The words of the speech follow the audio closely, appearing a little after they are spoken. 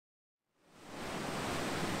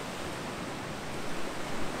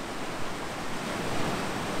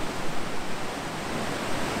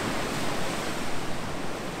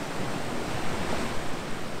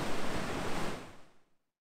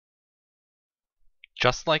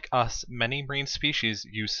Just like us, many marine species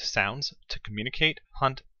use sounds to communicate,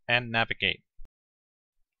 hunt, and navigate.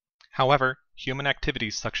 However, human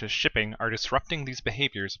activities such as shipping are disrupting these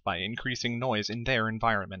behaviors by increasing noise in their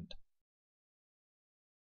environment.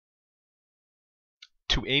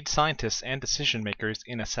 To aid scientists and decision-makers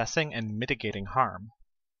in assessing and mitigating harm,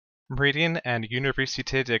 MERIDIAN and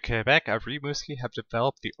Université de Québec à Rimouski have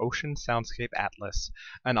developed the Ocean Soundscape Atlas,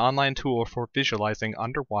 an online tool for visualizing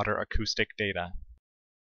underwater acoustic data.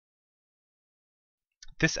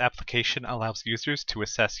 This application allows users to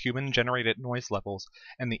assess human-generated noise levels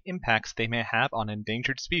and the impacts they may have on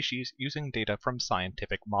endangered species using data from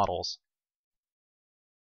scientific models.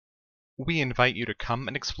 We invite you to come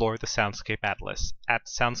and explore the Soundscape Atlas at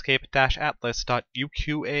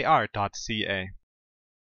soundscape-atlas.uqar.ca.